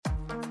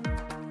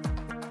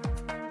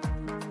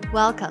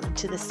Welcome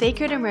to the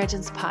Sacred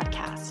Emergence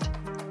Podcast.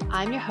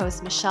 I'm your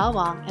host, Michelle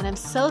Wong, and I'm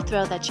so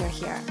thrilled that you're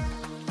here.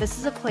 This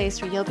is a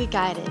place where you'll be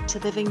guided to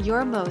living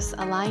your most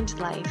aligned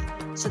life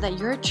so that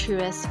your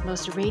truest,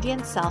 most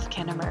radiant self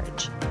can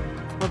emerge.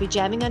 We'll be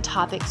jamming on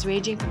topics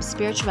ranging from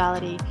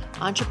spirituality,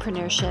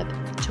 entrepreneurship,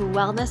 to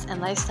wellness and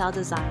lifestyle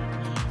design,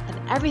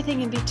 and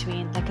everything in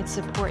between that can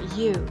support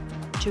you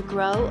to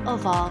grow,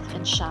 evolve,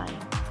 and shine,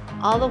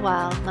 all the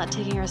while not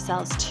taking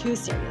ourselves too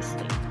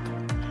seriously.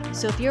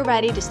 So if you're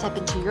ready to step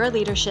into your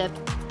leadership,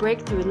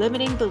 break through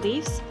limiting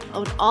beliefs,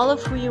 own all of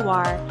who you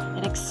are,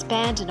 and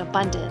expand in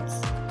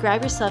abundance,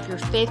 grab yourself your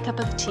faith cup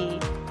of tea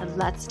and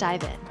let's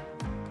dive in.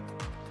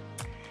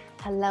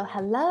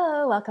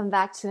 Hello. Welcome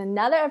back to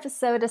another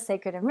episode of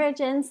Sacred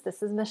Emergence.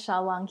 This is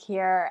Michelle Wong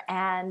here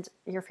and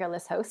your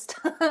fearless host.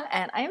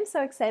 And I am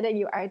so excited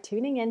you are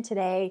tuning in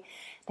today.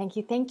 Thank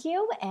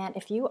you. And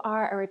if you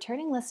are a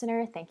returning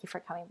listener, thank you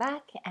for coming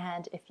back.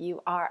 And if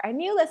you are a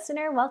new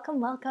listener,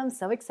 welcome.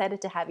 So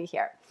excited to have you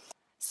here.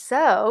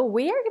 So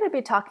we are going to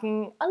be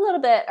talking a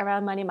little bit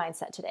around money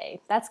mindset today.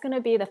 That's going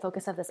to be the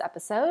focus of this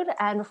episode.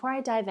 And before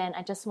I dive in,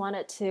 I just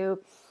wanted to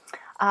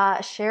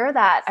share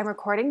that I'm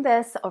recording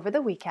this over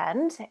the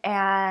weekend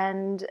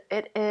and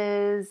it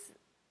is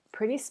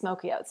pretty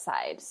smoky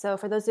outside. So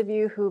for those of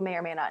you who may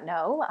or may not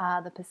know,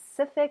 the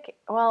Pacific,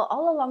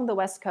 all along the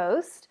West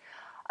Coast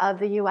of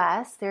the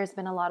US, there's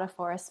been a lot of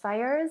forest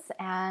fires.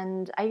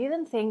 And I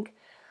even think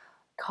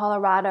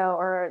Colorado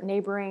or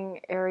neighboring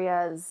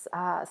areas,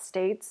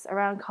 states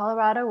around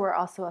Colorado were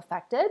also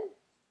affected.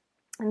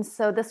 And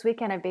so this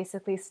weekend I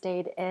basically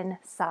stayed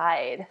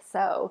inside.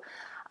 So,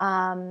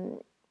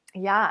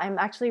 I'm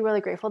actually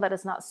really grateful that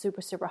it's not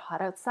super hot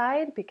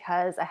outside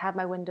because I have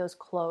my windows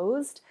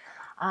closed.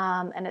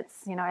 And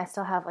it's, I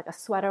still have like a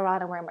sweater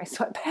on and wearing my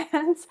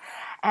sweatpants.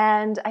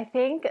 And I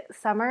think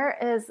summer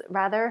is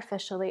rather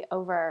officially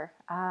over.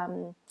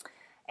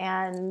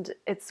 And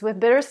it's with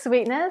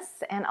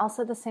bittersweetness. And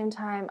also at the same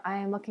time,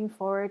 I'm looking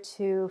forward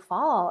to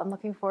fall. I'm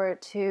looking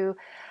forward to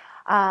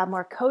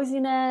more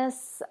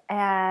coziness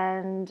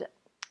and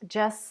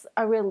just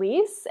a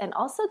release, and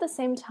also at the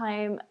same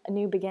time,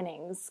 new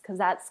beginnings, because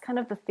that's kind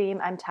of the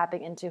theme I'm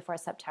tapping into for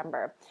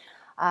September.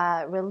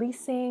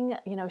 Releasing,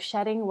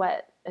 shedding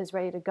what is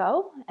ready to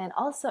go, and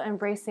also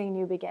embracing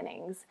new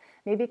beginnings.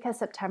 Maybe because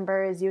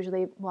September is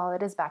usually,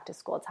 it is back to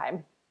school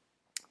time,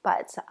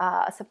 but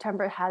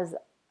September has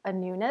a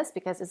newness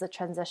because it's a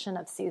transition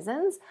of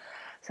seasons.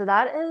 So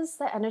that is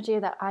the energy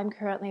that I'm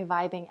currently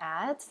vibing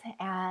at.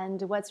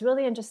 And what's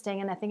really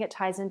interesting, and I think it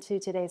ties into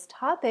today's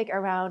topic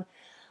around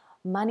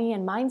money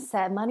and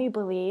mindset, money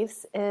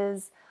beliefs,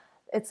 is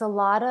it's a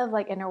lot of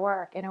like inner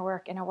work.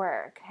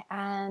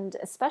 And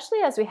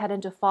especially as we head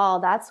into fall,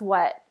 that's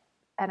what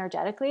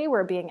energetically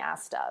we're being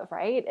asked of,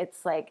 right?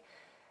 It's like,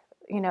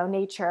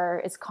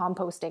 nature is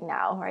composting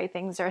now, right?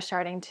 Things are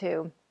starting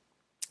to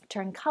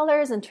turn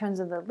colors in terms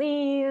of the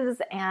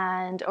leaves.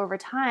 And over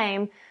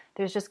time,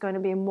 there's just going to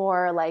be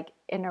more like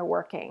inner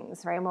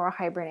workings, right? More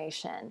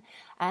hibernation.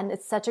 And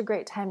it's such a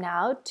great time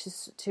now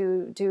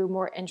to do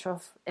more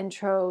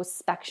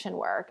introspection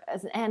work.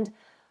 And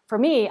for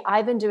me,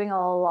 I've been doing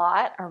a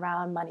lot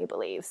around money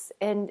beliefs,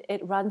 and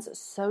it runs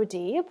so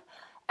deep.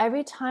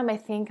 Every time I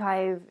think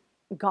I've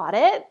got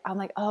it, I'm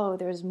like, oh,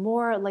 there's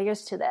more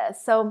layers to this.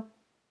 So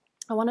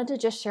I wanted to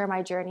just share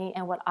my journey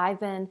and what I've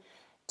been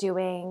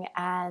doing,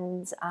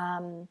 and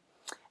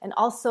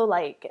also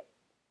like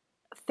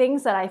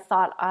things that I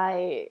thought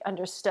I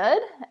understood.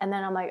 And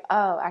then I'm like,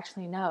 oh,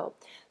 actually, no.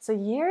 So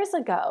years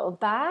ago,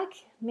 back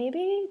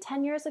maybe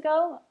 10 years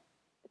ago,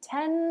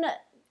 10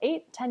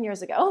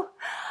 years ago,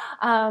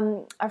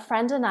 a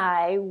friend and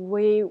I,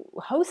 we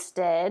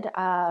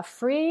hosted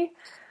free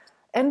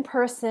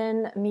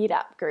in-person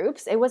meetup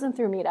groups. It wasn't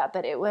through Meetup,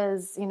 but it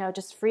was,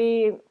 just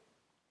free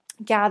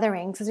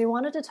gatherings because we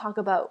wanted to talk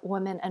about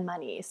women and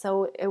money.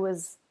 So it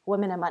was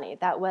Women and Money.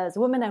 That was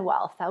Women and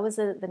Wealth. That was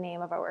the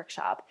name of our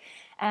workshop.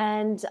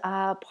 And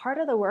part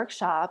of the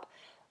workshop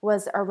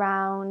was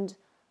around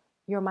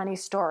your money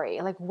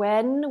story. Like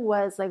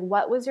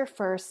what was your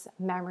first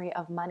memory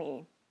of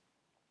money?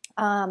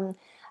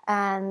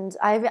 And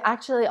I've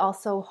actually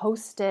also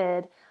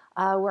hosted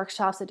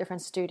workshops at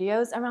different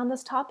studios around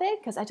this topic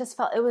because I just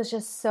felt it was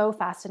just so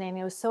fascinating.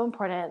 It was so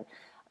important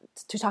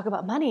to talk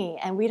about money,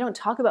 and we don't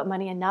talk about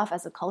money enough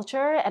as a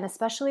culture, and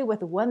especially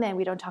with women,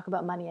 we don't talk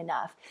about money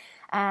enough.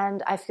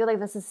 And I feel like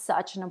this is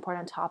such an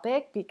important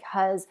topic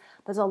because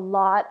there's a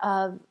lot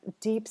of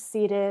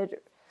deep-seated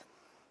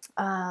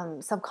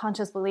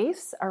subconscious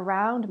beliefs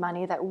around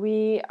money that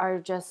we are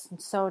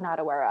just so not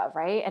aware of,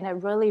 right? And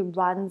it really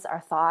runs our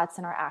thoughts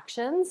and our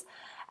actions.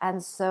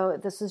 And so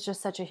this is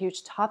just such a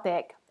huge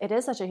topic. It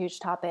is such a huge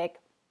topic.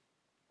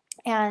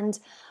 And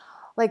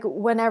like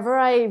whenever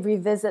I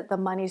revisit the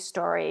money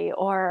story,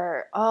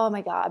 or, oh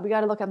my God, we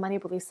got to look at money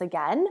beliefs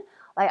again.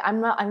 Like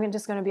I'm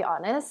just going to be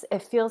honest.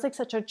 It feels like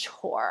such a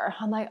chore.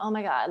 I'm like, oh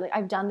my God, like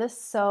I've done this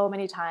so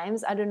many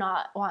times. I do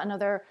not want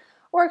another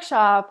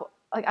workshop.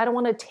 Like I don't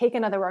want to take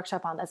another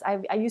workshop on this.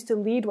 I used to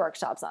lead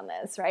workshops on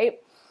this, right?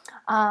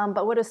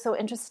 But what is so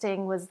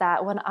interesting was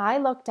that when I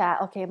looked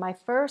at, okay, my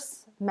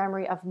first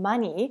memory of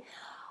money,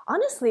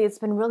 honestly, it's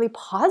been really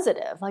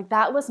positive. Like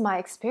that was my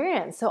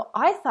experience. So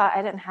I thought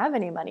I didn't have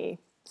any money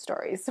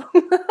stories.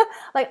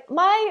 Like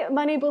my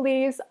money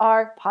beliefs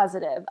are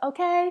positive.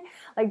 Okay.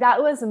 Like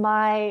that was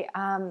my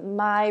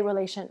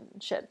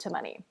relationship to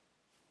money.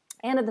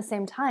 And at the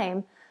same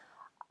time,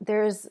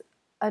 there's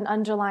an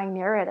underlying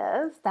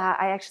narrative that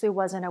I actually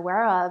wasn't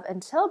aware of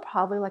until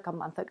probably like a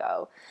month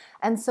ago.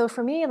 And so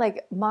for me,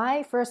 like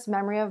my first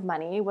memory of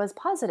money was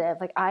positive.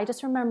 Like I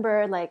just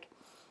remember like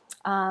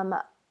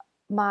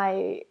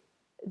my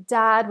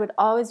dad would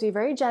always be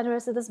very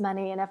generous with his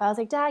money. And if I was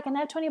like, Dad, can I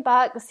have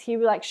 $20? He'd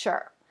be like,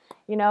 sure.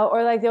 You know,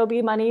 or like there'll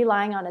be money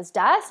lying on his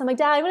desk. I'm like,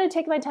 Dad, I'm going to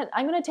take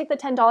the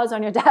 $10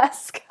 on your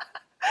desk.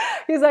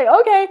 He's like,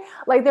 okay.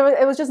 Like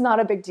it was just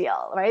not a big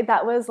deal, right?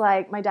 That was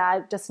like, my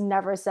dad just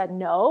never said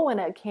no when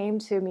it came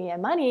to me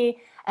and money,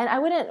 and I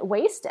wouldn't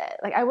waste it.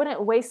 Like I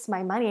wouldn't waste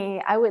my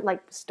money. I would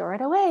like store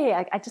it away.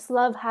 Like I just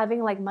love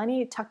having like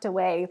money tucked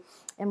away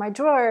in my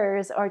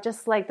drawers, or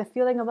just like the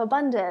feeling of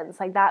abundance.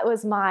 Like that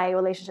was my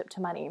relationship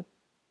to money.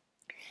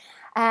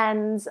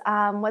 And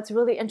what's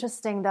really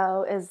interesting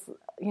though is,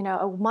 you know,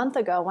 a month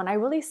ago when I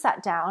really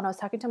sat down, I was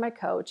talking to my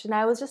coach and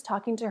I was just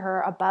talking to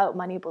her about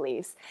money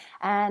beliefs.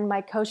 And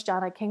my coach,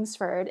 Donna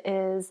Kingsford,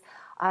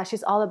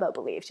 she's all about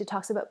beliefs. She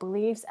talks about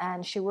beliefs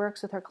and she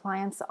works with her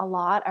clients a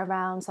lot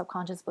around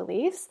subconscious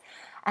beliefs.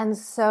 And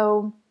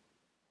so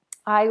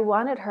I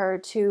wanted her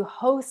to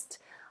host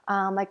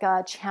like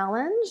a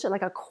challenge,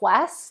 like a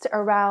quest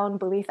around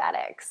belief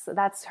ethics.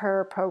 That's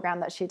her program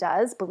that she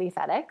does, Belief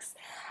Ethics.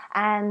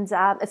 And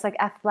it's like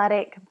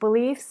athletic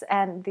beliefs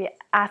and the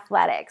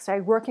athletics,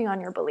 right? Working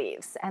on your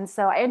beliefs. And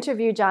so I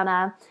interviewed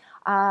Jana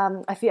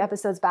a few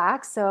episodes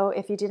back. So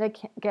if you didn't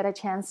get a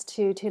chance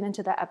to tune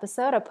into that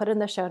episode, I'll put it in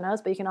the show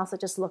notes, but you can also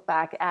just look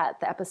back at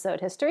the episode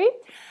history.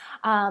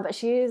 But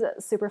she's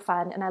super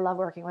fun and I love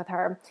working with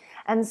her.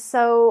 And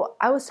so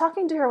I was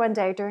talking to her one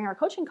day during our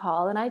coaching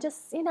call and I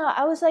just,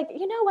 I was like,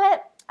 you know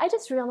what? I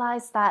just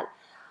realized that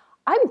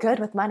I'm good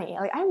with money.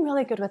 Like I'm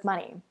really good with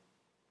money.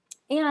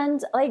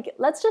 And like,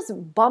 let's just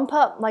bump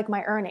up like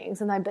my earnings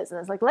in my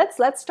business. Like,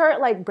 let's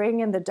start like bringing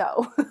in the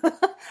dough.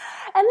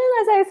 And then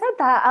as I said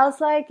that, I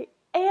was like,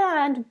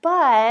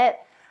 but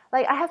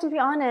like, I have to be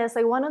honest,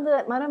 like one of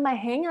my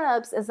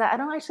hangups is that I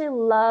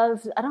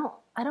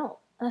don't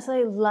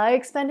necessarily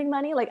like spending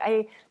money. Like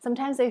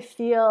sometimes I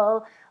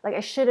feel like I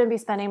shouldn't be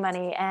spending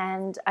money,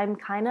 and I'm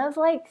kind of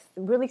like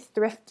really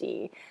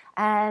thrifty,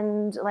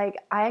 and like,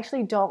 I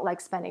actually don't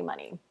like spending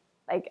money.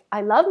 Like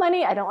I love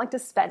money, I don't like to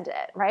spend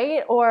it,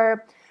 right?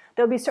 Or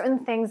there'll be certain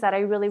things that I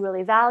really,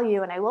 really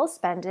value and I will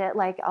spend it.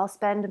 Like I'll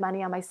spend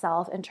money on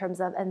myself in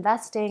terms of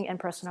investing in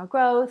personal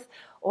growth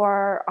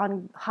or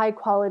on high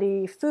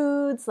quality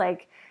foods.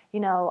 Like,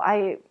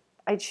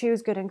 I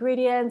choose good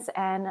ingredients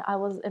and I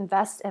will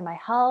invest in my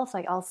health.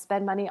 Like I'll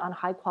spend money on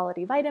high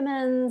quality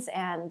vitamins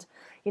and,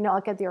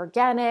 I'll get the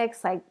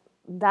organics. Like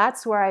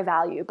that's where I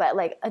value. But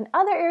like in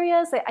other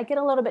areas, like, I get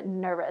a little bit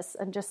nervous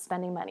and just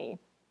spending money.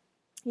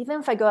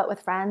 Even if I go out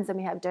with friends and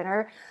we have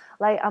dinner,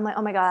 like I'm like,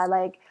 oh my God,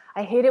 like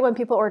I hate it when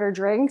people order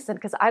drinks, and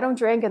because I don't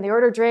drink and they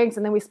order drinks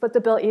and then we split the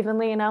bill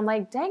evenly, and I'm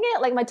like, dang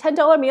it, like my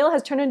 $10 meal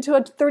has turned into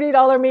a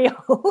 $30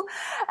 meal.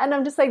 And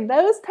I'm just like,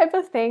 those type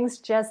of things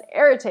just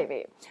irritate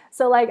me.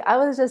 So like I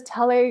was just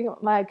telling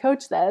my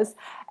coach this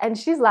and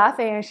she's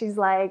laughing and she's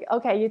like,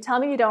 okay, you tell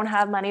me you don't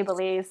have money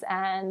beliefs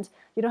and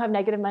you don't have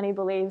negative money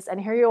beliefs, and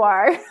here you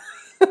are.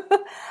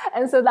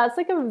 And so that's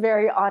like a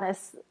very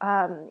honest,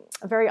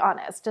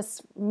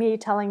 just me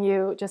telling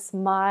you just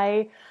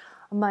my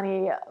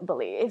money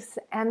beliefs.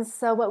 And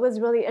so what was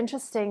really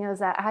interesting is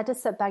that I had to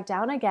sit back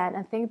down again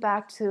and think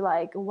back to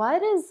like,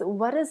 what is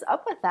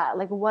up with that?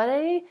 Like what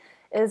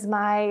is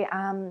my,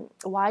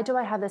 why do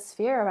I have this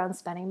fear around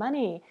spending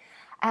money?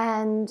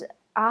 And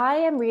I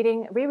am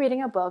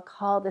rereading a book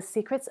called The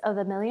Secrets of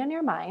the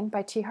Millionaire Mind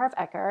by T. Harv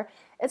Eker.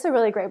 It's a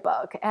really great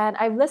book. And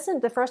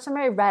the first time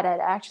I read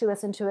it, I actually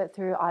listened to it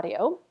through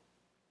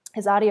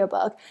his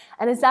audiobook.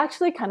 And it's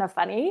actually kind of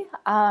funny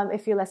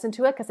if you listen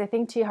to it, because I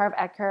think T. Harv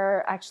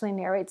Eker actually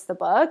narrates the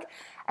book.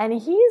 And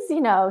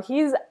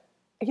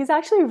he's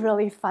actually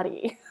really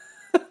funny.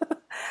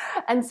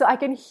 And so I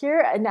can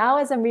hear, now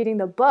as I'm reading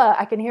the book,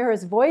 I can hear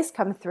his voice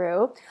come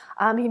through.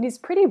 He's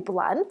pretty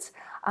blunt,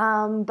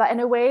 but in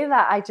a way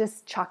that I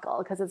just chuckle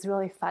because it's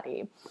really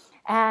funny.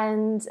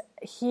 And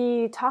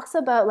he talks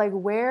about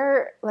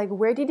where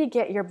did you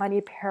get your money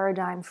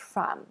paradigm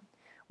from?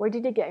 Where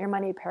did you get your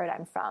money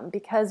paradigm from?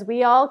 Because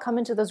we all come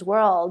into this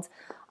world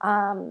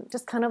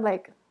just kind of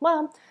like,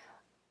 well,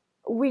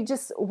 we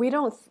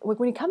don't, when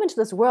we come into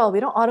this world,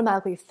 we don't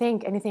automatically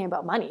think anything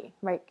about money,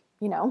 right?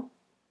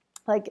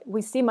 Like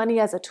we see money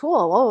as a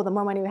tool. Oh, the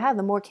more money we have,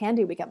 the more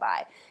candy we can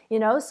buy,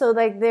 So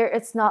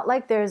it's not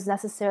like there's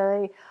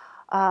necessarily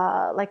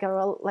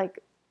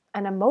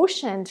an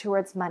emotion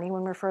towards money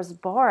when we're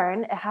first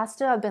born. It has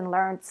to have been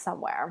learned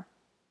somewhere.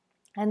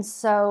 And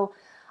so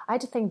I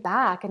had to think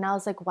back, and I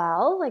was like,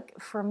 well, like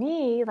for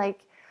me, I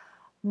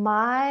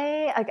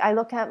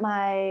look at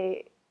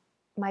my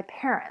my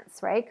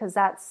parents, right? Because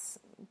that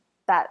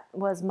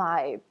was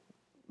my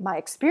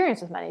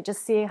experience with money,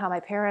 just seeing how my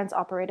parents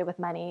operated with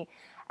money.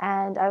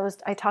 And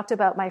I talked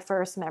about my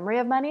first memory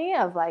of money,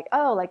 of like,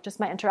 oh, like just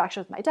my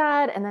interaction with my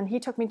dad. And then he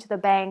took me to the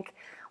bank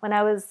when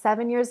I was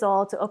 7 years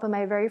old to open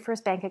my very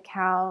first bank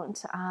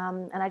account.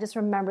 And I just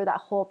remember that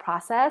whole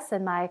process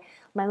and my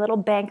little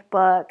bank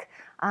book.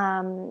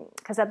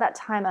 Because at that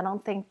time, I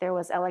don't think there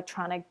was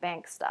electronic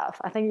bank stuff.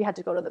 I think you had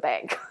to go to the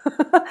bank.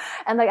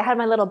 And like I had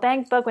my little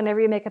bank book. Whenever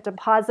you make a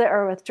deposit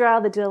or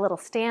withdrawal, they do a little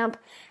stamp.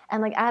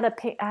 And like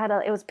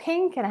it was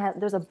pink, and there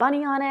was a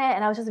bunny on it,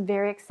 and I was just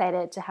very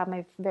excited to have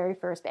my very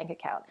first bank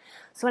account.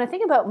 So when I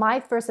think about my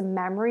first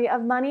memory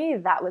of money,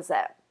 that was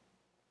it.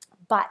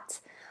 But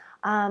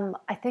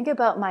I think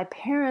about my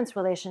parents'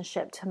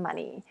 relationship to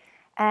money,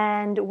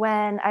 and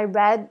when I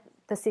read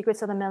The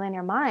Secrets of the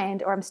Millionaire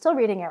Mind, or I'm still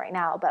reading it right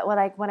now, but when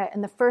I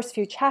in the first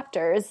few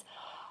chapters,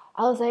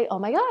 I was like, oh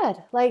my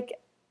God, like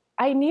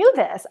I knew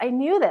this,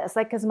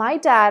 like, because my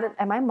dad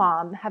and my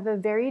mom have a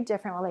very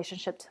different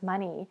relationship to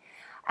money.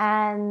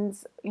 And,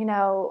 you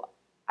know,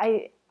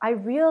 I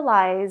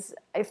realized,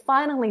 it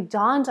finally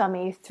dawned on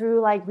me through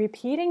like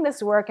repeating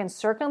this work and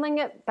circling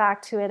it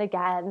back to it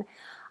again,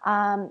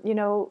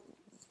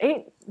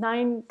 8,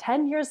 9,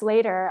 10 years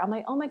later, I'm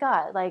like, oh my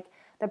God, like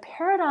the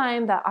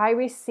paradigm that I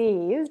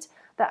received,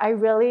 that I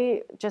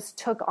really just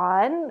took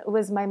on,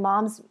 was my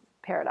mom's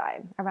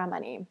paradigm around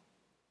money.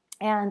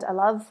 And I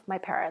love my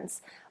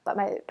parents, but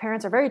my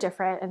parents are very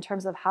different in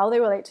terms of how they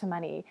relate to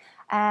money.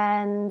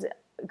 And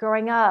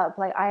growing up,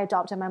 like I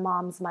adopted my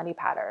mom's money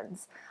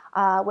patterns,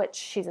 which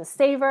she's a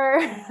saver.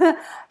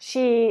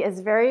 She is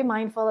very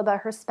mindful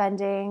about her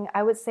spending,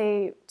 I would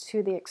say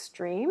to the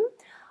extreme.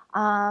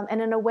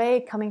 And in a way,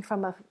 coming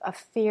from a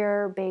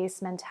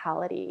fear-based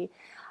mentality.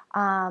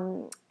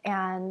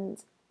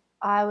 And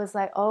I was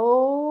like,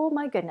 oh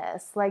my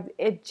goodness, like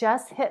it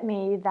just hit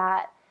me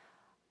that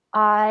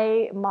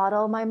I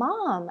model my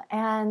mom.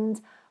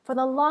 And for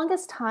the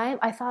longest time,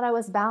 I thought I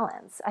was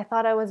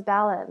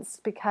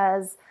balanced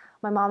because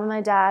my mom and my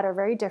dad are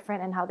very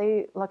different in how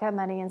they look at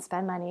money and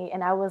spend money.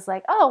 And I was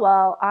like, oh,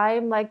 well,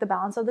 I'm like the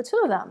balance of the two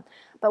of them.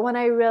 But when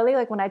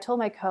I told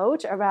my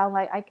coach around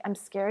like, I'm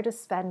scared to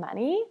spend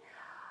money,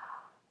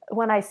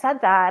 when I said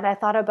that, I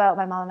thought about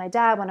my mom and my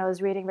dad when I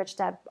was reading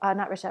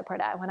not Rich Dad Poor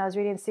Dad, when I was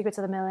reading Secrets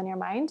of the Millionaire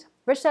Mind.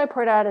 Rich Dad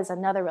Poor Dad is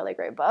another really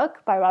great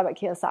book by Robert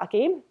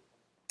Kiyosaki.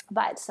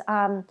 But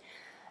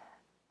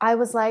I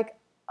was like,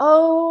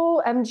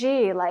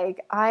 OMG,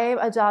 like I'm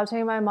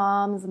adopting my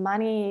mom's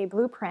money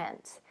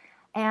blueprint.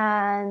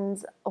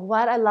 And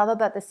what I love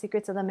about the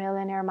Secrets of the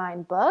Millionaire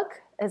Mind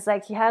book is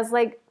like he has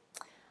like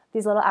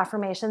these little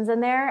affirmations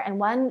in there. And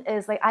one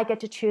is like, I get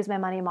to choose my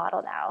money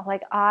model now.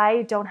 Like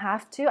I don't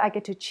have to, I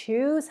get to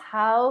choose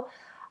how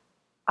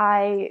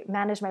I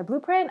manage my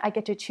blueprint. I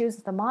get to choose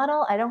the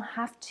model. I don't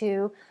have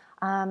to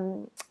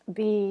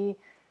be,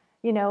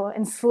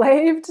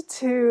 enslaved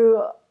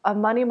to a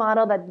money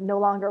model that no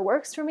longer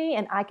works for me.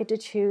 And I get to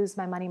choose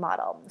my money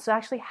model. So I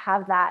actually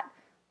have that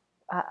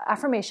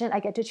affirmation. I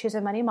get to choose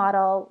a money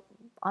model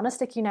on a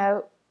sticky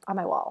note on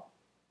my wall.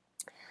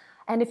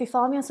 And if you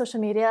follow me on social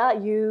media,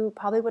 you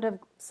probably would have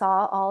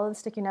saw all of the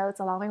sticky notes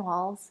along my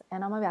walls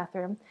and on my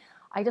bathroom.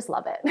 I just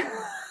love it.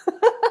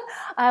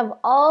 I have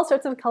all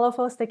sorts of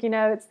colorful sticky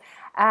notes,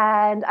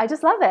 and I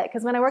just love it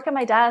because when I work at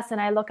my desk and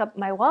I look up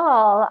my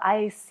wall,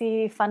 I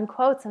see fun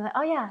quotes and I'm like,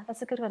 oh yeah,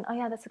 that's a good one. Oh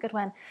yeah, that's a good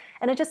one.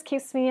 And it just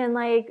keeps me in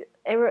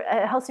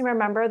it helps me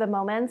remember the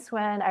moments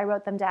when I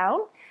wrote them down,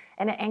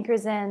 and it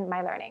anchors in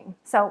my learning.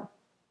 So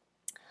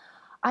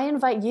I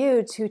invite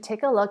you to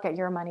take a look at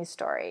your money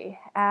story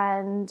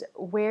and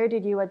where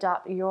did you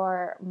adopt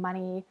your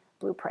money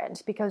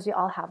blueprint, because we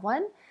all have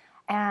one.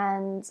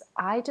 And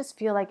I just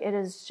feel like it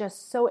is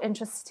just so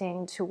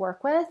interesting to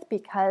work with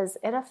because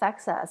it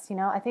affects us.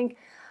 I think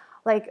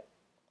like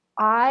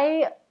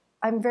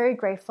I'm very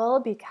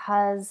grateful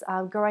because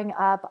growing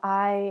up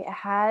I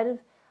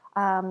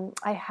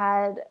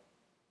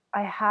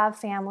have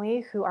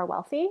family who are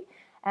wealthy,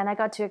 and I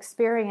got to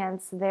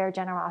experience their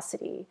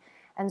generosity.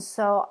 And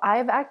so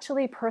I've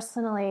actually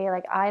personally,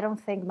 like, I don't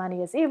think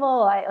money is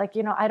evil.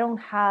 I don't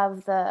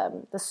have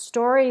the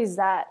stories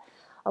that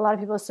a lot of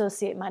people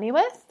associate money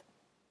with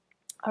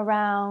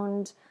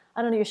around,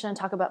 I don't know, you shouldn't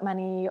talk about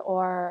money,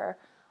 or,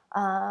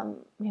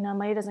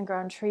 money doesn't grow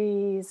on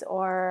trees,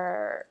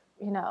 or,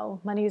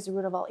 money is the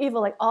root of all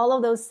evil. Like all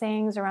of those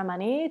things around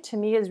money to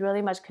me is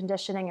really much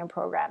conditioning and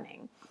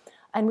programming.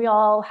 And we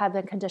all have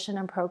been conditioned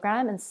and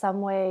programmed in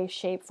some way,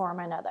 shape, form,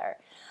 or another.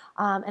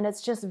 And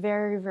it's just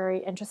very, very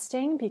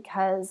interesting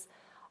because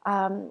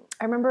I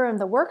remember in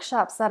the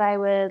workshops that I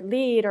would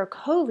lead or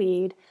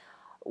co-lead,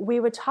 we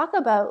would talk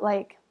about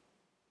like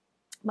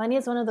money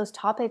is one of those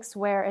topics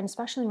where, and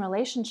especially in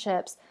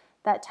relationships,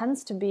 that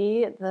tends to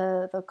be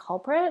the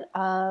culprit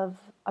of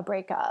a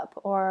breakup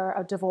or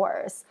a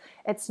divorce.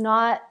 It's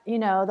not,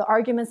 the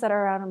arguments that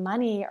are around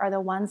money are the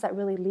ones that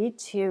really lead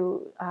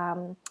to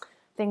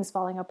things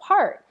falling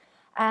apart.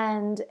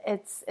 And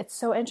it's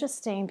so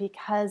interesting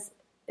because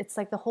it's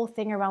like the whole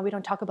thing around, we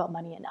don't talk about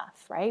money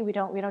enough, right? We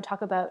don't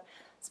talk about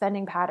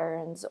spending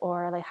patterns,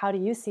 or like, how do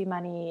you see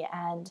money?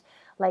 And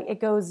like, it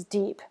goes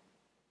deep.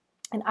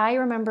 And I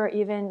remember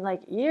even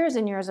like years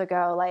and years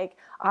ago, like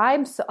I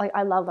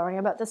love learning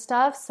about this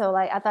stuff. So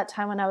like at that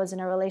time when I was in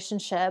a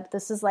relationship,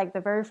 this is like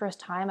the very first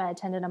time I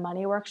attended a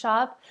money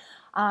workshop.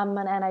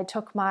 And I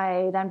took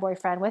my then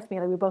boyfriend with me.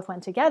 Like we both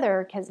went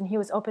together and he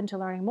was open to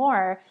learning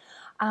more.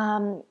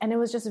 And it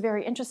was just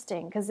very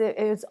interesting because it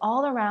was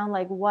all around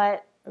like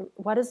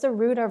what is the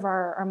root of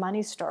our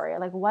money story?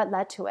 Like what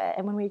led to it?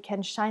 And when we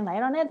can shine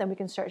light on it, then we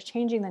can start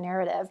changing the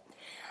narrative.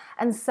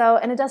 And so,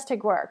 and it does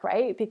take work,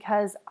 right?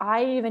 Because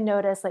I even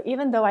noticed, like,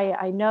 even though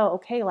I know,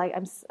 okay, like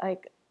I'm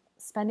like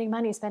spending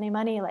money,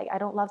 like I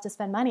don't love to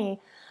spend money.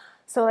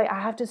 So like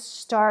I have to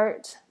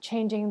start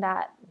changing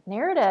that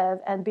narrative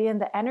and be in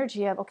the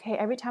energy of, okay,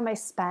 every time I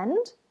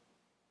spend,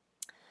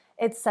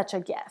 it's such a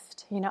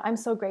gift. You know, I'm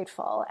so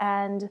grateful.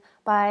 And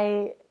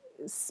by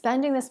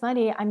spending this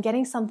money, I'm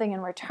getting something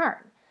in return,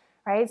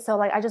 right? So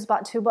like I just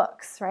bought 2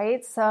 books,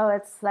 right? So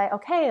it's like,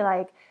 okay,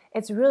 like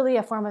it's really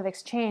a form of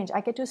exchange.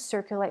 I get to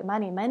circulate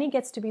money. Money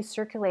gets to be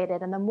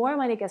circulated. And the more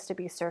money gets to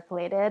be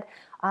circulated,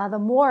 the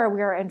more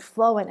we're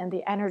influent in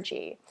the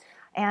energy.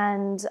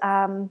 And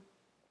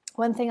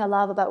one thing I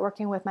love about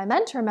working with my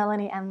mentor,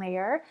 Melanie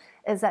Enlayer,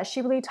 is that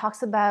she really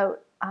talks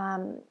about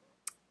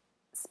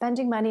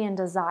spending money in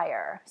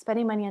desire,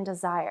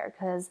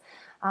 because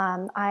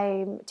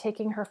I'm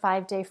taking her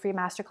 5-day free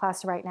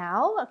masterclass right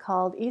now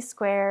called E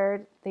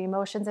Squared, The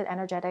Emotions and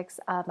Energetics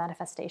of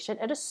Manifestation.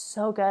 It is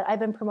so good. I've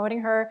been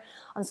promoting her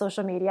on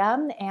social media,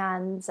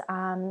 and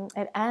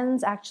it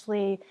ends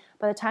actually,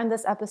 by the time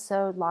this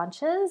episode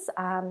launches,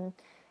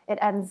 it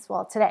ends,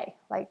 well, today.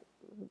 Like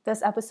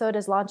this episode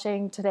is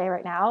launching today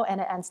right now,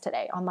 and it ends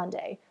today on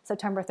Monday,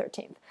 September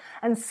 13th.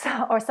 And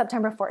so, or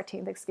September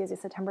 14th,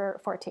 September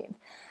 14th.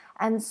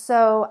 And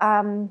so,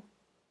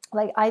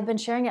 like I've been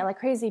sharing it like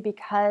crazy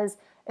because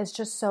it's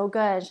just so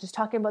good. She's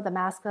talking about the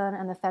masculine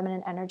and the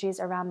feminine energies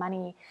around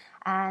money.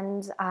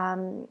 And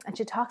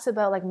she talks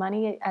about like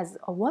money as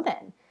a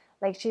woman.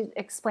 Like she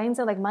explains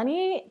it like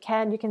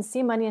you can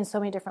see money in so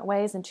many different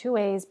ways, in 2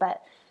 ways.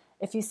 But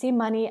if you see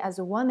money as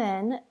a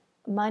woman,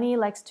 money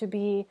likes to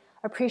be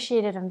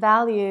appreciated and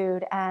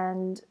valued.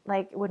 And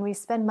like when we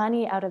spend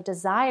money out of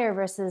desire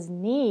versus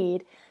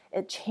need,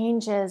 it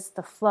changes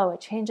the flow,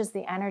 it changes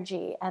the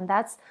energy. And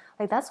that's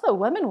what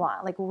women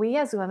want. Like we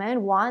as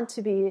women want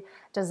to be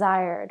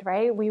desired,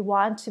 right? We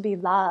want to be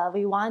loved.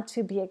 We want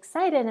to be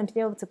excited and be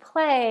able to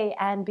play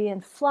and be in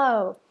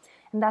flow.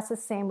 And that's the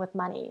same with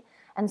money.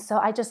 And so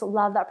I just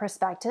love that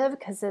perspective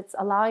because it's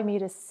allowing me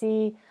to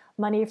see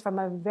money from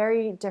a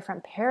very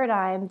different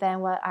paradigm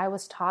than what I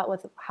was taught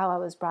with how I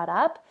was brought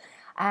up.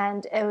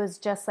 And it was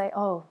just like,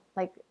 oh,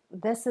 like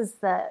this is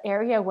the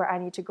area where I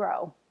need to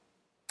grow.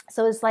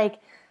 So it's like,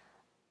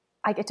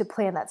 I get to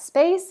play in that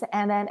space.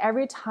 And then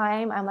every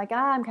time I'm like,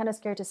 I'm kind of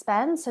scared to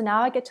spend. So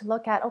now I get to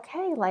look at,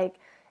 okay, like,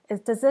 is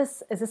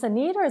this a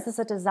need or is this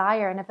a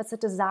desire? And if it's a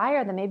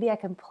desire, then maybe I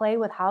can play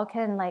with how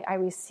can like I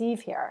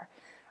receive here,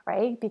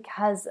 right?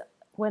 Because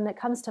when it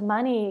comes to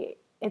money,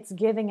 it's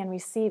giving and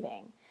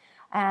receiving.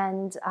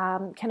 And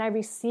can I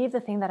receive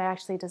the thing that I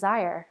actually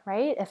desire,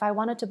 right? If I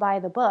wanted to buy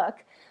the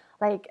book,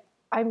 like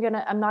I'm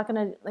not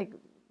gonna like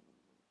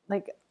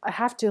I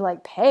have to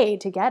like pay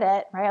to get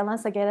it, right?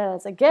 Unless I get it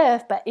as a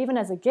gift. But even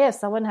as a gift,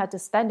 someone had to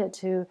spend it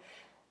to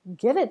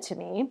give it to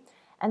me.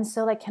 And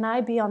so like, can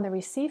I be on the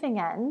receiving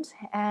end?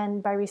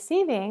 And by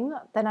receiving,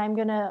 then I'm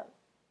going to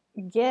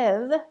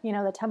give, the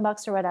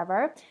 $10 or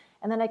whatever.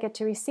 And then I get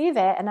to receive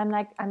it. And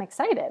I'm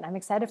excited. I'm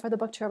excited for the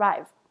book to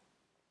arrive.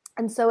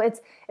 And so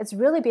it's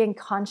really being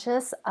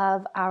conscious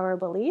of our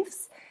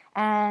beliefs.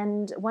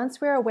 And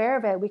once we're aware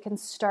of it, we can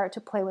start to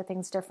play with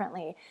things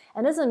differently.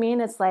 And it doesn't mean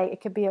it's like,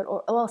 it could be,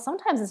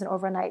 sometimes it's an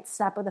overnight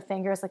snap of the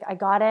fingers. Like I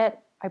got it,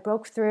 I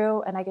broke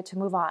through, and I get to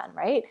move on,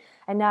 right?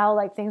 And now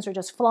like things are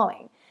just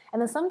flowing.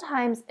 And then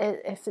sometimes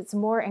if it's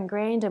more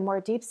ingrained and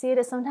more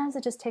deep-seated, sometimes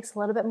it just takes a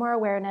little bit more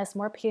awareness,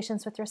 more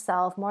patience with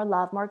yourself, more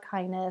love, more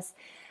kindness,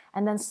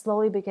 and then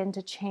slowly begin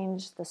to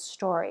change the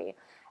story.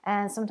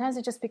 And sometimes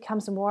it just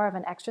becomes more of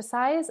an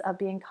exercise of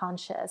being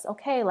conscious.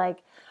 Okay, like,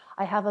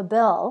 I have a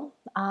bill,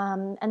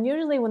 and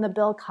usually when the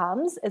bill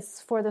comes,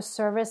 it's for the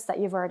service that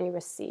you've already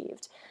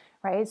received,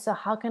 right? So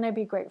how can I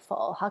be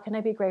grateful? How can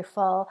I be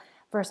grateful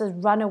versus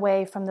run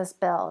away from this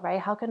bill, right?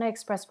 How can I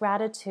express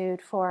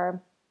gratitude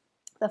for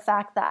the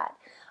fact that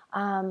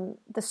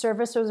the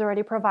service was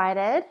already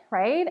provided,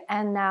 right?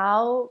 And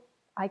now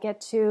I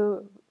get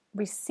to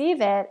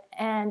receive it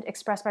and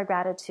express my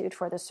gratitude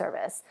for the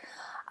service.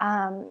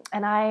 And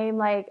I'm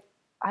like,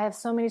 I have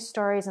so many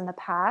stories in the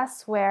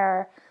past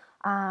where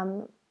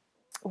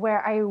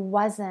I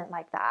wasn't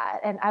like that,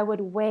 and I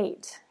would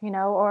wait,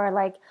 or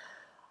like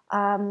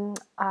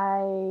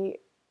I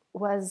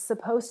was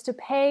supposed to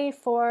pay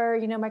for,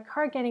 my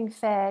car getting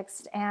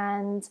fixed,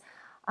 and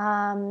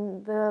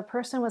the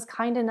person was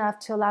kind enough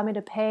to allow me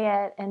to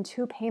pay it in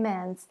 2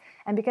 payments,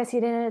 and because he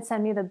didn't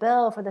send me the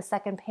bill for the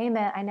second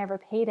payment, I never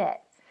paid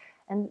it.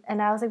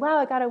 And I was like, wow,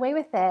 I got away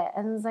with it.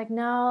 And it was like,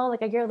 no,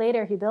 like a year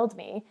later, he billed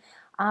me.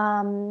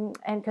 And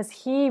because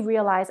he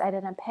realized I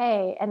didn't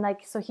pay. And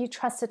like, so he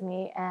trusted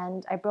me,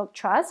 and I broke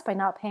trust by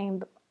not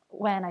paying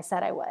when I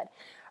said I would,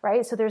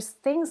 right? So there's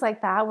things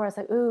like that where it's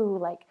like, ooh,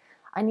 like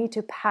I need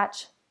to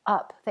patch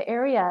up the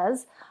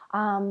areas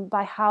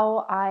by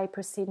how I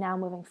proceed now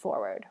moving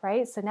forward,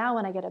 right? So now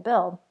when I get a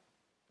bill,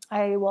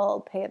 I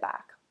will pay it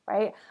back,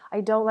 right?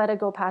 I don't let it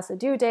go past the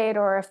due date,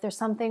 or if there's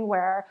something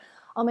where,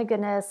 oh my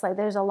goodness, like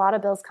there's a lot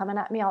of bills coming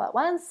at me all at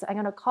once, I'm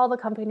going to call the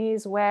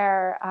companies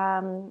where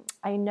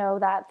I know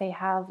that they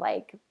have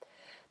like,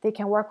 they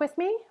can work with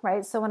me,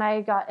 right? So when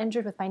I got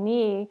injured with my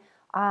knee,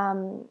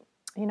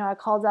 I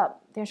called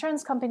up the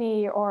insurance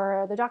company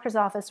or the doctor's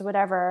office or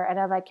whatever, and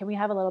I'm like, can we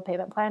have a little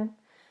payment plan?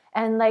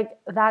 And like,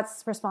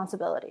 that's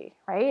responsibility,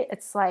 right?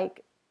 It's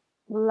like,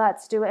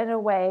 let's do it in a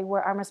way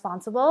where I'm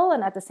responsible,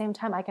 and at the same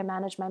time I can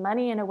manage my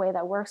money in a way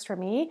that works for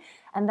me,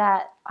 and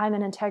that I'm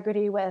in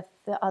integrity with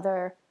the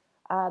other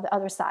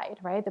side,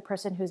 right? The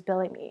person who's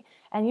billing me.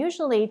 And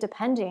usually,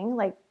 depending,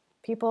 like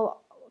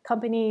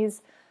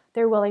companies,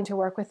 they're willing to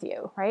work with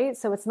you, right?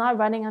 So it's not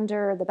running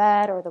under the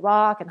bed or the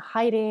rock and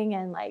hiding,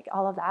 and like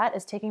all of that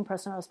is taking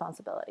personal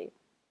responsibility.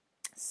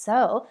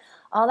 So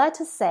all that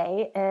to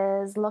say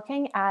is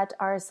looking at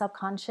our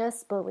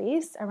subconscious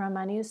beliefs around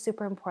money is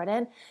super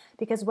important,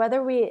 because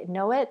whether we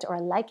know it or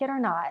like it or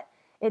not,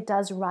 it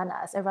does run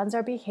us. It runs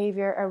our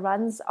behavior. It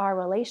runs our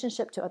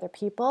relationship to other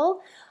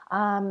people.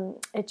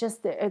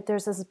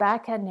 There's this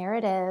back end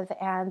narrative,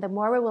 and the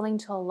more we're willing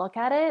to look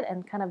at it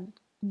and kind of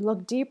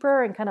look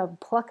deeper and kind of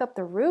pluck up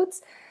the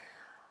roots,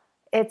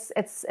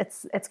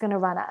 it's going to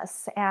run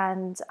us.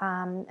 And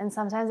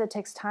sometimes it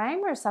takes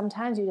time, or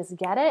sometimes you just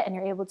get it and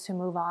you're able to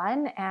move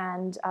on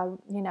and,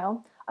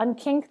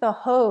 unkink the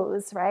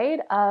hose, right,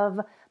 of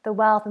the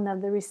wealth and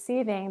of the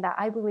receiving that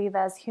I believe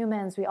as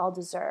humans we all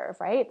deserve,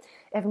 right?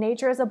 If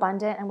nature is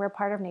abundant and we're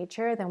part of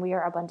nature, then we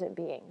are abundant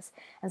beings.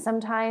 And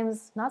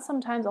sometimes, not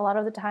sometimes, a lot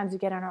of the times we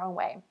get in our own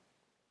way.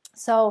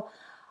 So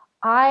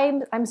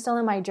I'm still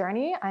in my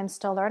journey. I'm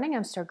still learning.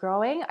 I'm still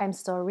growing. I'm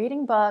still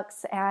reading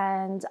books.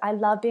 And I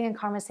love being in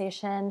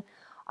conversation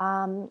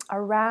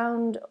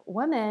around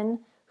women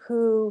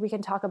who we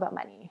can talk about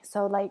money.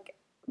 So like,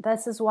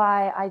 this is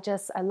why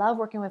I love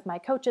working with my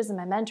coaches and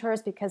my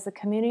mentors, because the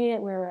community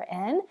that we're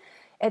in,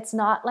 it's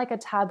not like a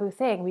taboo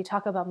thing. We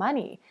talk about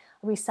money.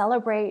 We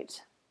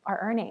celebrate our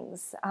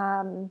earnings.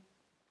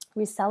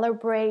 We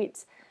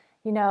celebrate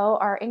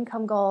our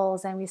income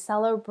goals, and we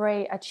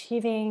celebrate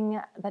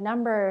achieving the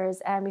numbers,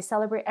 and we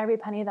celebrate every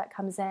penny that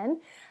comes in.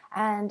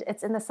 And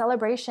it's in the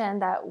celebration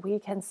that we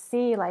can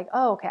see like,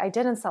 oh, okay, I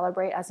didn't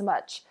celebrate as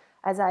much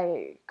as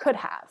I could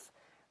have,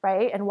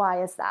 right? And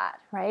why is that,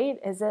 right?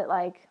 Is it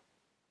like,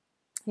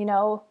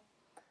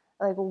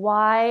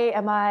 why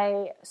am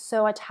I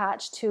so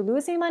attached to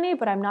losing money,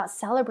 but I'm not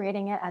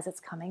celebrating it as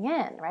it's coming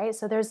in, right?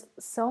 So there's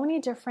so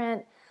many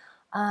different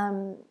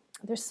layers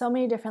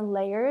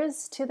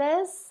to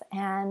this,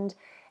 and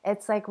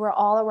it's like we're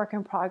all a work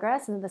in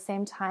progress. And at the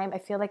same time, I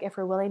feel like if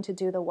we're willing to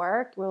do the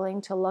work,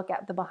 willing to look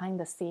at the behind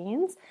the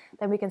scenes,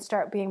 then we can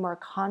start being more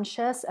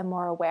conscious and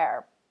more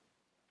aware.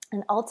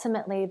 And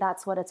ultimately,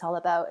 that's what it's all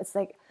about. It's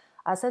like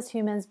us as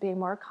humans being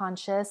more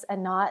conscious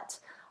and not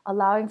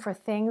allowing for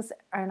things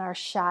in our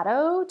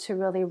shadow to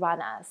really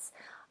run us.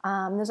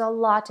 There's a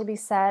lot to be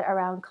said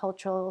around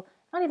cultural,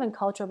 not even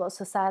cultural, but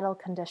societal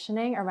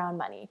conditioning around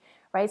money,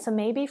 right? So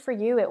maybe for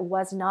you, it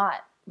was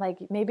not like,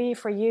 maybe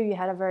for you, you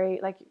had a very,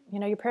 like,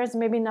 your parents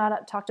maybe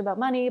not talked about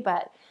money,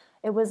 but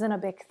it wasn't a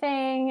big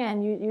thing.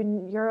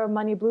 And your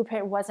money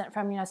blueprint wasn't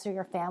from,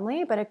 your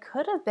family, but it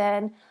could have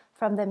been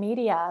from the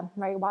media,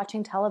 right?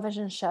 Watching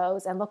television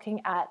shows and looking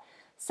at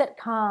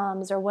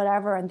sitcoms or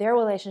whatever and their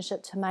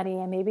relationship to money.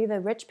 And maybe the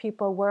rich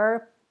people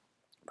were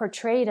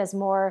portrayed as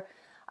more,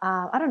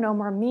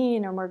 more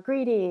mean or more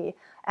greedy.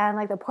 And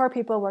like the poor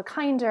people were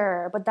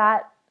kinder, but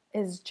that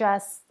is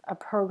just a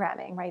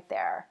programming right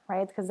there,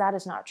 right? Because that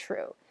is not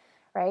true,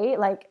 right?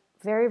 Like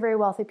very, very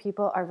wealthy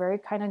people are very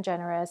kind and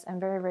generous, and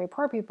very, very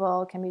poor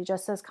people can be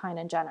just as kind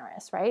and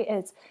generous, right?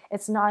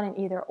 It's not an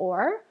either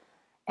or.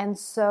 And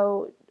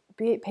so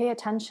pay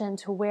attention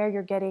to where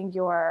you're getting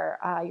your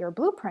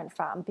blueprint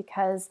from,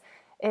 because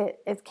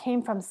it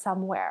came from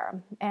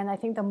somewhere. And I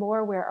think the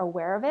more we're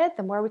aware of it,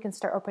 the more we can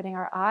start opening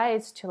our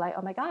eyes to like,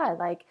 oh my God,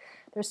 like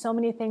there's so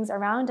many things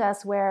around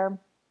us where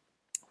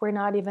we're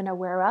not even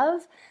aware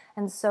of.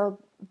 And so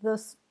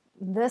this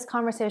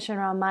conversation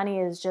around money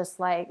is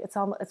just like,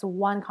 it's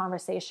one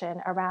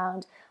conversation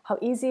around how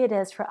easy it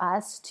is for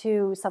us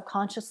to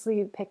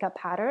subconsciously pick up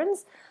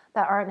patterns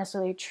that aren't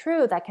necessarily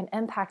true, that can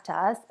impact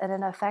us, and it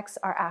affects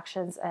our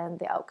actions and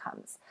the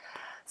outcomes.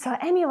 So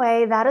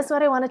anyway, that is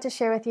what I wanted to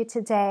share with you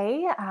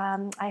today.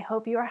 I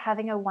hope you are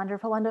having a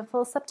wonderful,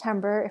 wonderful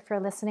September if you're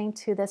listening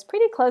to this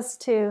pretty close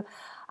to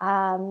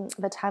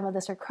the time of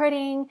this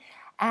recording.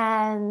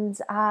 And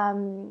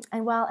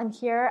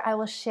here I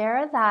will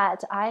share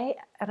that I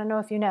don't know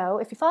if you know,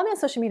 if you follow me on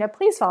social media,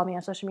 please follow me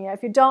on social media.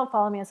 If you don't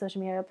follow me on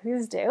social media,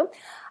 please do.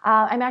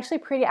 I'm actually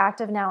pretty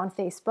active now on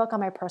Facebook on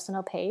my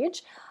personal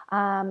page,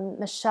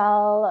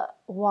 Michelle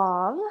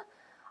Wong.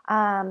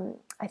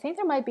 I think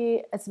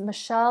it's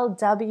Michelle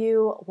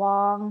W.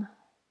 Wong.xo.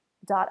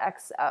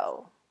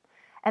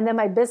 And then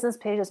my business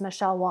page is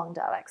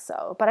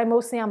michellewong.xo, but I'm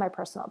mostly on my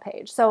personal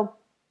page. So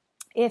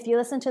if you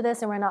listen to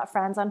this and we're not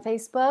friends on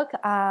Facebook,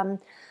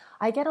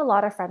 I get a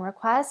lot of friend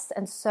requests.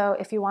 And so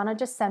if you want to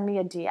just send me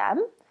a DM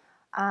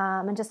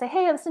and just say,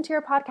 hey, I listened to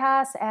your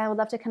podcast and would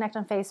love to connect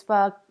on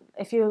Facebook.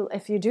 If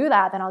you do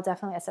that, then I'll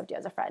definitely accept you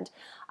as a friend.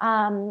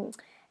 What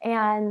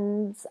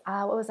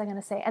was I going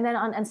to say? And then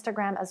on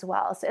Instagram as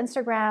well. So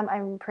Instagram,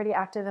 I'm pretty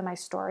active in my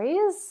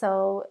stories.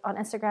 So on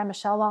Instagram,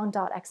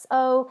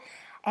 michellewong.xo.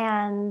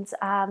 And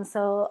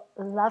so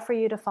love for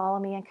you to follow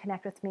me and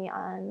connect with me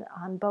on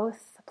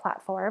both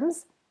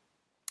platforms.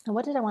 And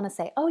what did I want to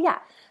say? Oh yeah.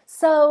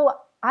 So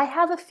I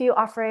have a few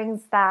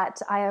offerings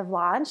that I have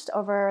launched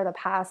over the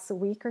past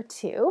week or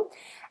two.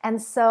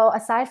 And so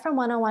aside from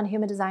one-on-one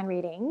human design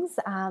readings,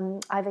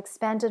 I've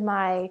expanded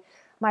my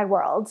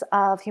world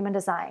of human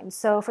design.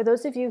 So for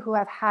those of you who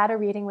have had a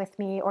reading with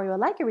me or you would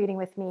like a reading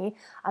with me,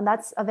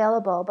 that's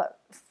available. But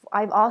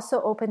I've also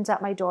opened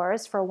up my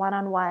doors for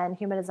one-on-one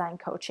human design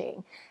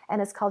coaching,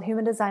 and it's called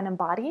Human Design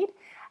Embodied.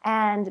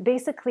 And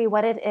basically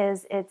what it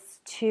is, it's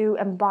to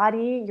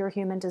embody your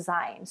human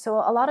design. So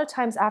a lot of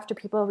times after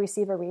people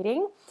receive a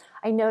reading,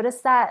 I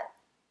notice that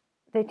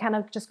they kind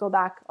of just go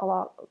back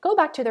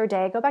to their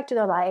day, go back to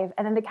their life,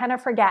 and then they kind of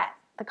forget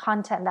the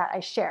content that I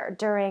shared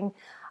during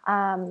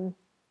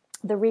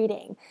the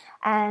reading.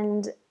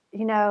 And,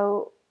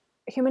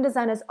 human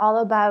design is all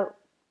about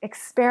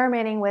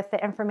experimenting with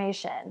the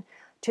information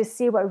to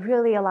see what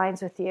really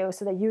aligns with you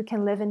so that you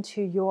can live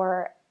into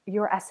your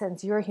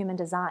essence, your human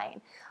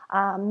design.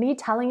 Me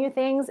telling you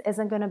things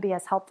isn't going to be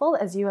as helpful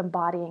as you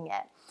embodying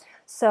it.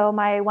 So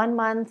my 1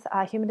 month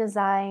human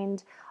design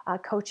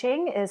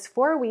coaching is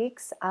 4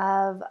 weeks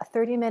of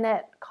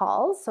 30-minute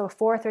calls. So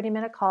 4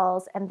 30-minute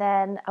calls. And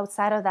then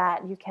outside of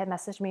that, you can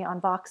message me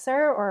on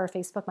Voxer or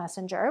Facebook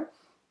Messenger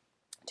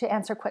to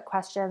answer quick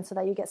questions so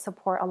that you get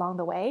support along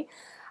the way.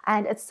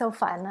 And it's so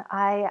fun.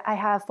 I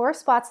have 4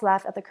 spots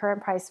left at the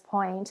current price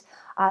point.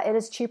 It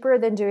is cheaper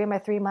than doing my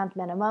 3-month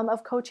minimum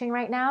of coaching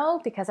right now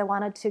because I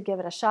wanted to give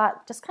it a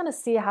shot, just kind of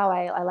see how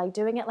I like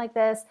doing it like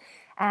this.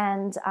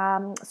 And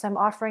so I'm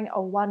offering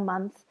a 1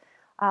 month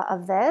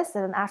of this.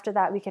 And then after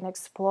that, we can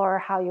explore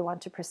how you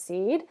want to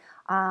proceed.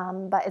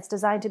 But it's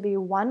designed to be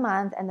 1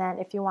 month. And then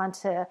if you want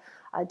to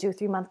do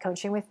 3-month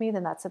coaching with me,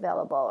 then that's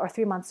available, or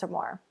 3 months or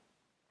more.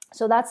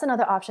 So that's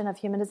another option of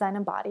Human Design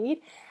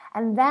Embodied.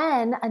 And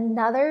then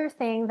another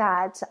thing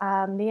that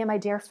me and my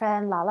dear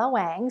friend Lala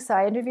Wang, so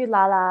I interviewed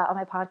Lala on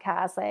my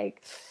podcast, I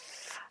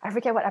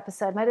forget what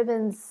episode, might have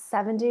been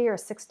 70 or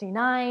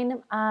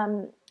 69.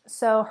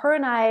 So her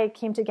and I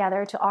came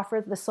together to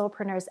offer the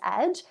Soulpreneur's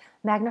Edge,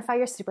 Magnify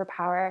Your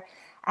Superpower.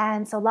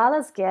 And so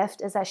Lala's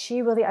gift is that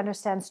she really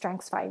understands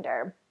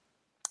StrengthsFinder.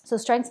 So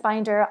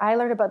StrengthsFinder, I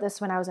learned about this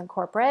when I was in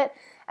corporate,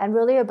 and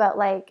really about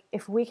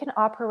if we can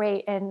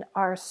operate in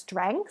our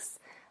strengths,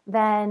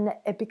 then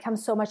it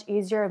becomes so much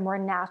easier and more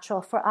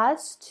natural for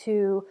us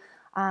to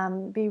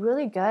be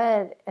really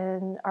good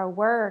in our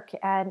work,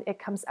 and it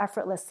comes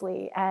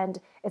effortlessly and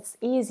it's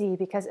easy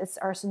because it's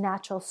our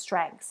natural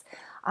strengths.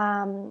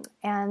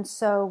 And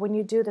so when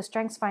you do the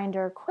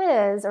StrengthsFinder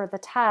quiz or the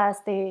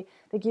test, they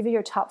give you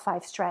your top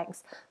 5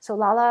 strengths. So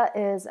Lala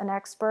is an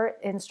expert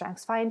in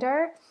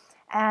StrengthsFinder.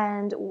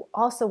 And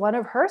also one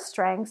of her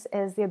strengths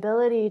is the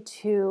ability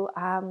to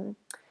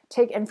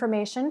take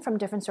information from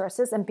different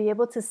sources and be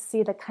able to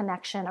see the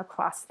connection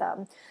across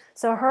them.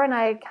 So her and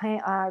I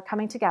are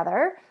coming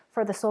together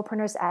for the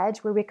Soulpreneur's Edge,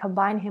 where we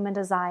combine human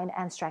design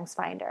and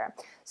StrengthsFinder.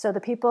 So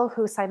the people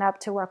who sign up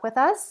to work with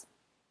us,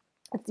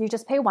 you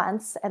just pay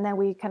once, and then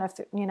we kind of,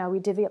 we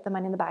divvy up the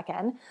money in the back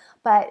end.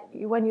 But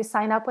when you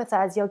sign up with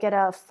us, you'll get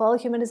a full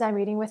human design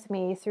reading with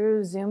me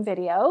through Zoom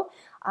video.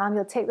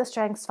 You'll take the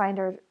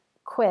StrengthsFinder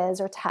quiz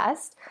or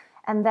test,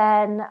 and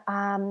then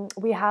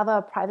we have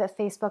a private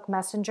Facebook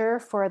Messenger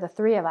for the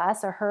 3 of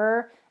us, or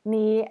her,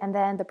 me, and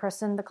then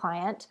the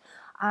client.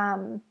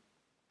 And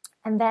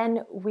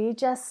then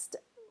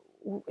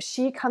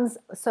she comes,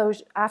 so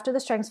after the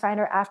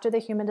StrengthsFinder, after the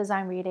human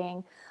design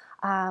reading,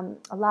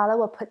 Lala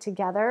will put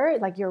together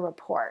your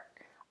report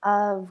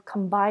of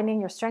combining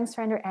your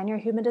StrengthsFinder and your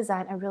human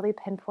design and really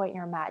pinpoint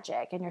your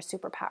magic and your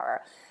superpower.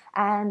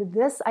 And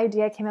this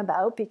idea came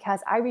about because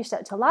I reached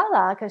out to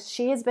Lala because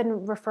she has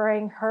been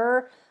referring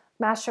her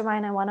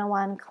mastermind and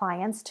one-on-one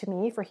clients to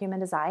me for human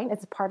design.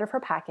 It's part of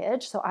her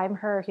package, so I'm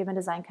her human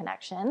design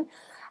connection.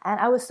 And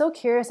I was so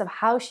curious of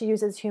how she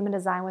uses human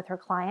design with her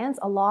clients,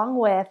 along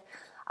with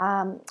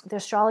the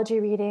astrology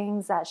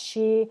readings that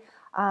she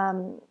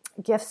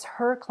gifts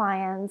her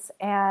clients,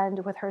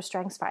 and with her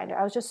StrengthsFinder.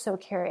 I was just so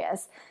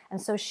curious. And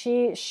so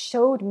she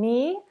showed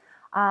me,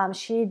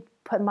 she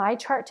put my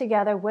chart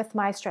together with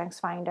my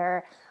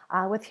StrengthsFinder,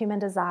 with human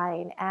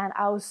design. And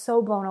I was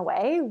so blown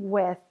away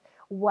with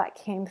what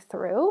came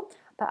through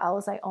that I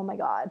was like, oh my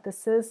God,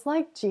 this is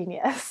like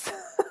genius.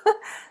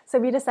 So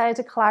we decided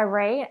to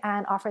collaborate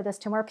and offer this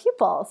to more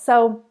people.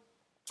 So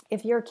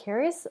if you're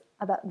curious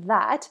about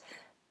that,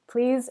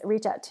 please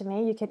reach out to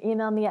me. You can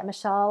email me at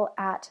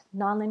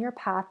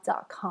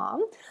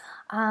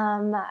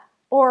michelle@nonlinearpath.com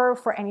or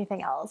for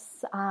anything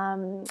else.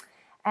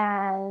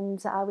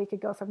 And we could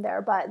go from there.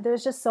 But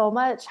there's just so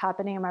much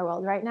happening in my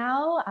world right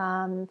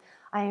now.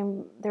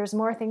 There's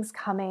more things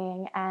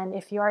coming. And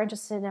if you are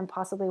interested in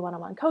possibly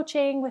one-on-one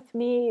coaching with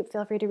me,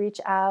 feel free to reach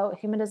out.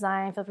 Human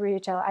design, feel free to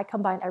reach out. I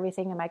combine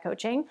everything in my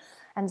coaching.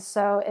 And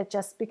so it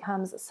just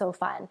becomes so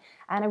fun.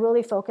 And I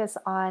really focus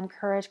on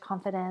courage,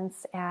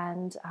 confidence,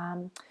 and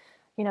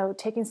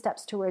taking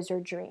steps towards your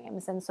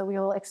dreams. And so we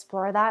will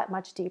explore that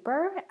much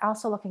deeper,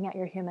 also looking at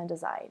your human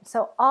design.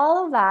 So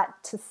all of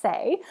that to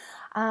say,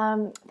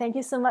 thank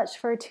you so much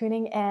for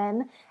tuning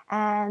in.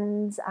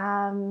 And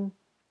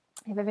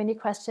if you have any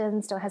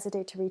questions, don't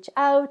hesitate to reach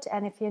out.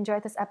 And if you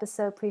enjoyed this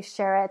episode, please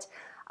share it.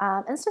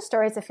 Insta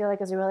stories, I feel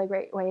like, is a really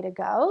great way to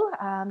go.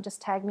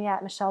 Just tag me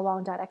at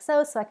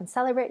michellewong.xo so I can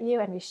celebrate you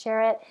and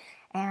reshare it.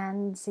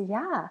 And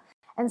yeah.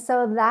 And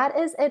so that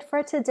is it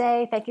for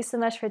today. Thank you so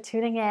much for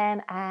tuning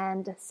in,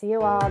 and see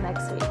you all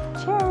next week.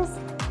 Cheers.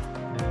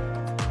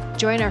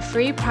 Join our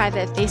free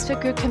private Facebook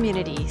group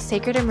community,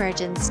 Sacred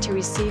Emergence, to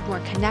receive more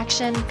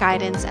connection,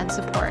 guidance, and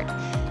support,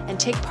 and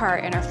take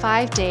part in our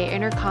 5-day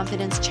Inner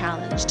Confidence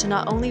Challenge to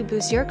not only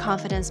boost your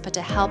confidence, but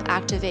to help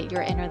activate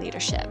your inner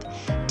leadership.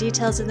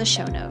 Details in the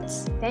show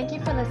notes. Thank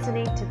you for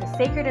listening to the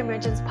Sacred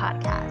Emergence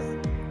podcast.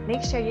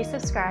 Make sure you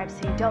subscribe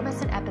so you don't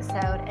miss an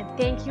episode, and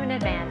thank you in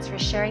advance for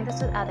sharing this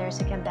with others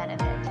who can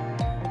benefit.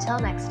 Until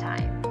next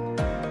time.